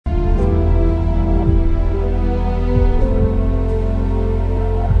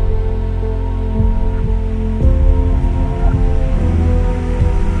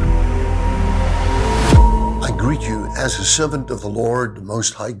As a servant of the Lord, the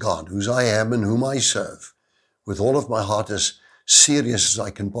Most High God, whose I am and whom I serve, with all of my heart as serious as I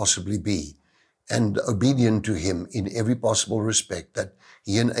can possibly be, and obedient to Him in every possible respect that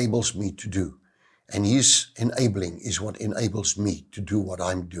He enables me to do. And His enabling is what enables me to do what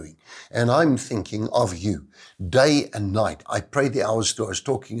I'm doing. And I'm thinking of you day and night. I pray the hours through. I was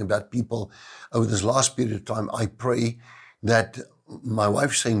talking about people over this last period of time. I pray that my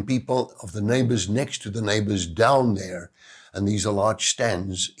wife's saying people of the neighbors next to the neighbors down there, and these are large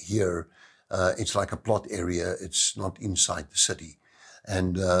stands here. It's like a plot area. It's not inside the city.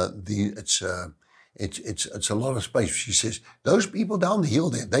 And it's a lot of space. She says, those people down the hill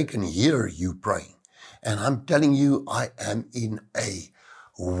there, they can hear you praying. And I'm telling you, I am in a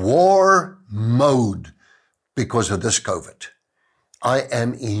war mode because of this COVID. I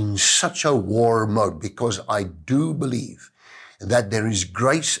am in such a war mode because I do believe that there is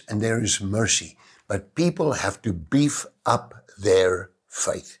grace and there is mercy, but people have to beef up their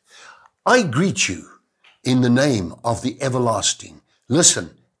faith. I greet you in the name of the everlasting,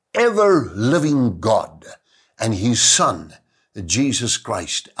 listen, ever-living God and His Son, Jesus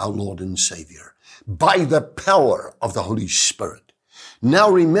Christ, our Lord and Savior, by the power of the Holy Spirit. Now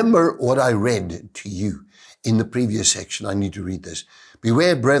remember what I read to you in the previous section. I need to read this.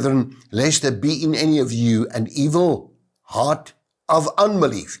 Beware, brethren, lest there be in any of you an evil heart of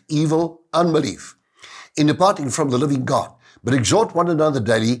unbelief, evil unbelief, in departing from the living God. But exhort one another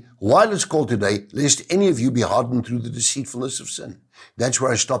daily, while it's called today, lest any of you be hardened through the deceitfulness of sin. That's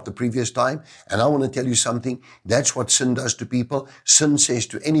where I stopped the previous time. And I want to tell you something. That's what sin does to people. Sin says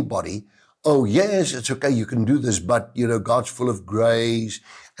to anybody, oh, yes, it's okay, you can do this, but, God's full of grace.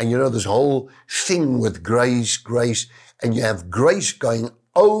 And, this whole thing with grace, and you have grace going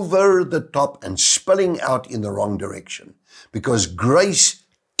over the top and spilling out in the wrong direction. Because grace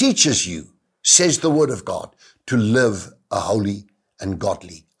teaches you, says the Word of God, to live a holy and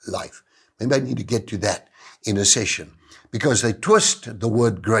godly life. Maybe I need to get to that in a session, because they twist the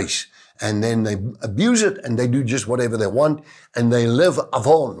word grace and then they abuse it and they do just whatever they want and they live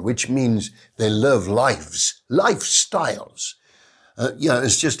avon, which means they live lifestyles.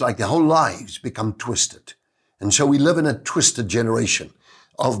 It's just like their whole lives become twisted. And so we live in a twisted generation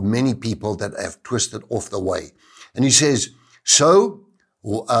of many people that have twisted off the way. And he says, so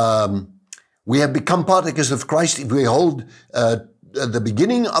we have become partakers of Christ if we hold the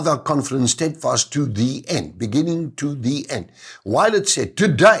beginning of our confidence steadfast to the end, beginning to the end. While it said,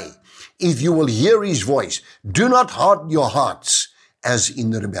 today, if you will hear His voice, do not harden your hearts as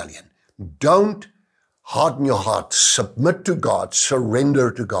in the rebellion. Don't harden your heart. Submit to God.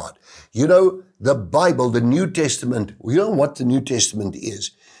 Surrender to God. The Bible, the New Testament, you know what the New Testament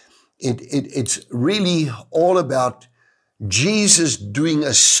is? It's really all about Jesus doing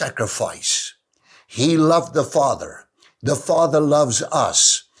a sacrifice. He loved the Father. The Father loves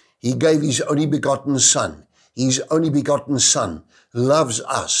us. He gave His only begotten Son. His only begotten Son loves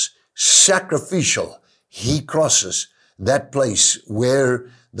us. Sacrificial. He crosses that place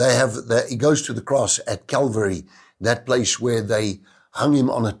where he goes to the cross at Calvary, that place where they hung Him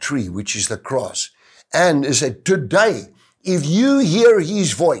on a tree, which is the cross. And he said, today, if you hear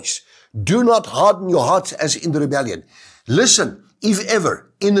His voice, do not harden your hearts as in the rebellion. Listen, if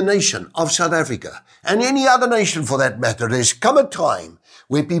ever in the nation of South Africa, and any other nation for that matter, there's come a time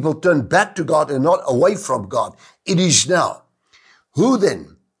where people turn back to God and not away from God, it is now. Who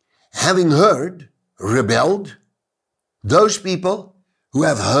then, having heard, rebelled? Those people who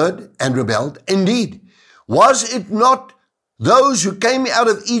have heard and rebelled, indeed, was it not those who came out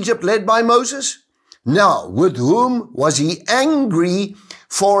of Egypt led by Moses? Now, with whom was He angry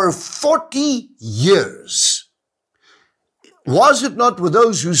for 40 years? Was it not with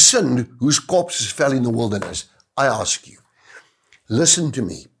those who sinned, whose corpses fell in the wilderness? I ask you, listen to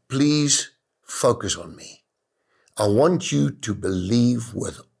me. Please focus on me. I want you to believe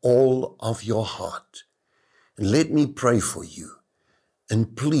with all of your heart. And let me pray for you.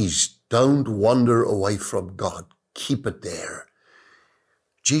 And please don't wander away from God. Keep it there.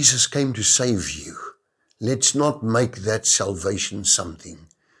 Jesus came to save you. Let's not make that salvation something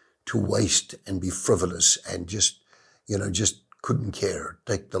to waste and be frivolous and just couldn't care,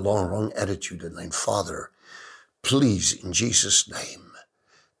 take the wrong attitude. And then, Father, please, in Jesus' name,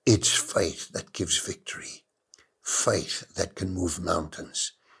 it's faith that gives victory, faith that can move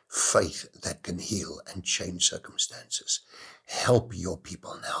mountains, faith that can heal and change circumstances. Help your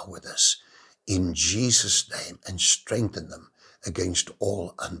people now with us in Jesus' name and strengthen them against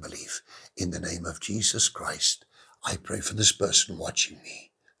all unbelief. In the name of Jesus Christ, I pray for this person watching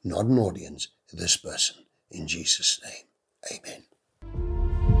me, not an audience, this person, in Jesus' name. Amen.